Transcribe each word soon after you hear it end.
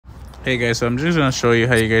Hey guys, so I'm just gonna show you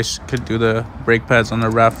how you guys could do the brake pads on the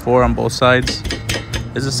RAV4 on both sides.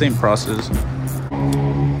 It's the same process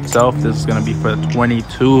itself. This is gonna be for the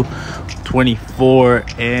 22, 24,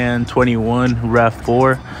 and 21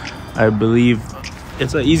 RAV4. I believe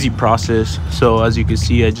it's an easy process. So as you can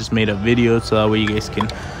see, I just made a video so that way you guys can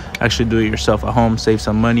actually do it yourself at home, save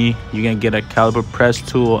some money. You're gonna get a caliper press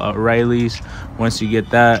tool at Riley's. Once you get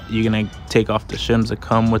that, you're gonna take off the shims that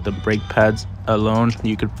come with the brake pads alone.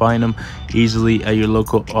 You can find them easily at your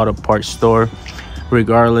local auto parts store.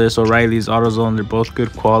 Regardless, O'Reilly's, AutoZone, they're both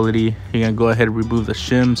good quality. You're gonna go ahead and remove the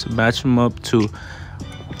shims, match them up to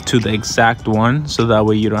the exact one, so that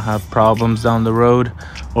way you don't have problems down the road.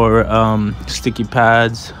 Or sticky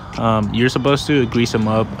pads, you're supposed to grease them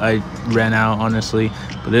up. I ran out, honestly,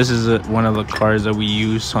 but this is one of the cars that we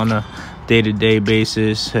use on a day-to-day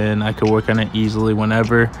basis, and I could work on it easily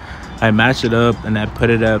whenever. I match it up and I put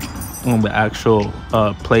it up on the actual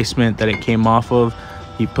placement that it came off of.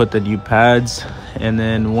 You put the new pads, and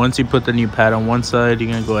then once you put the new pad on one side,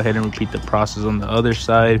 you're gonna go ahead and repeat the process on the other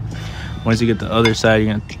side. Once you get the other side,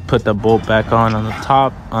 you're gonna put the bolt back on the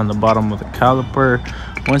top, on the bottom of the caliper.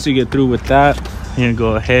 Once you get through with that, you're gonna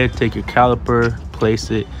go ahead, take your caliper,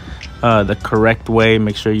 place it the correct way.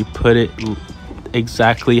 Make sure you put it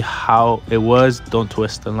exactly how it was. Don't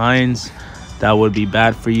twist the lines, that would be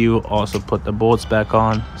bad for you. Also put the bolts back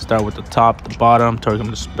on. Start with the top, the bottom, torque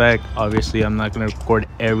them to spec. Obviously I'm not going to record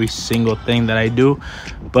every single thing that I do,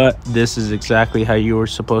 but this is exactly how you were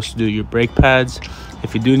supposed to do your brake pads.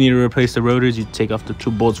 If you do need to replace the rotors, you take off the 2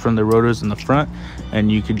 bolts from the rotors in the front,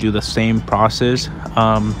 and you could do the same process.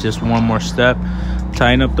 Just one more step,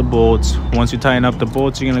 tighten up the bolts. Once you tighten up the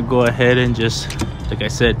bolts, you're going to go ahead and just, like I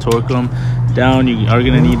said, torque them down. You are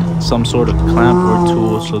going to need some sort of clamp or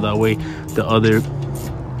tool, so that way the other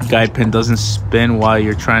guide pin doesn't spin while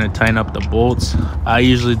you're trying to tighten up the bolts. I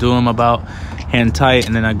usually do them about hand tight,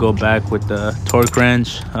 and then I go back with the torque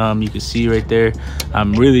wrench. You can see right there,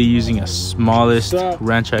 I'm really using a smallest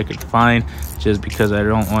wrench I could find, just because I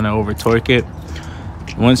don't want to over torque it.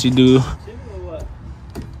 Once you do,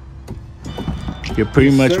 you're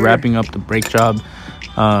pretty much wrapping up the brake job.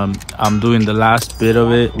 I'm doing the last bit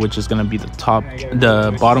of it, which is going to be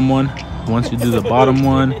the bottom one. Once you do the bottom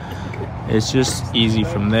one, it's just easy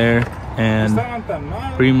from there. And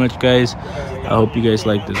pretty much, guys, I hope you guys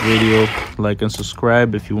like this video. Like and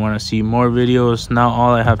subscribe if you want to see more videos. Now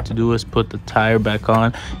all I have to do is put the tire back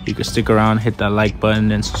on. You can stick around, hit that like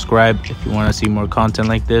button, and subscribe if you want to see more content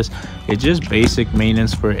like this. It's just basic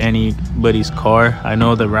maintenance for anybody's car. I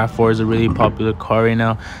know the RAV4 is a really popular car right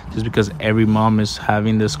now, just because every mom is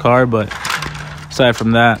having this car. But aside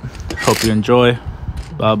from that, hope you enjoy.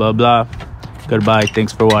 Blah blah blah. Goodbye.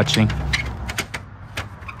 Thanks for watching.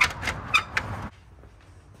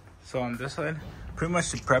 So on this side, pretty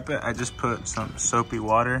much to prep it, I just put some soapy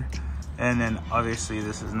water, and then obviously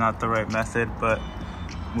this is not the right method, but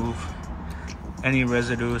move any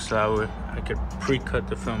residue, so I could pre-cut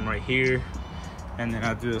the film right here, and then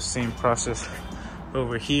I'll do the same process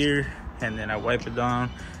over here, and then I wipe it down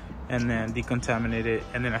and then decontaminate it,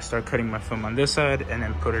 and then I start cutting my film on this side and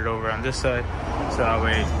then put it over on this side, so that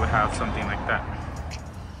way we have something like that.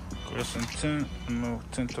 Go some tint. I'm gonna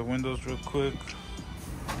tint the windows real quick.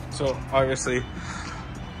 So obviously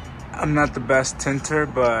I'm not the best tinter,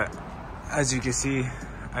 but as you can see,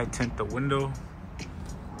 I tint the window.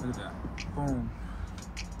 Look at that. Boom.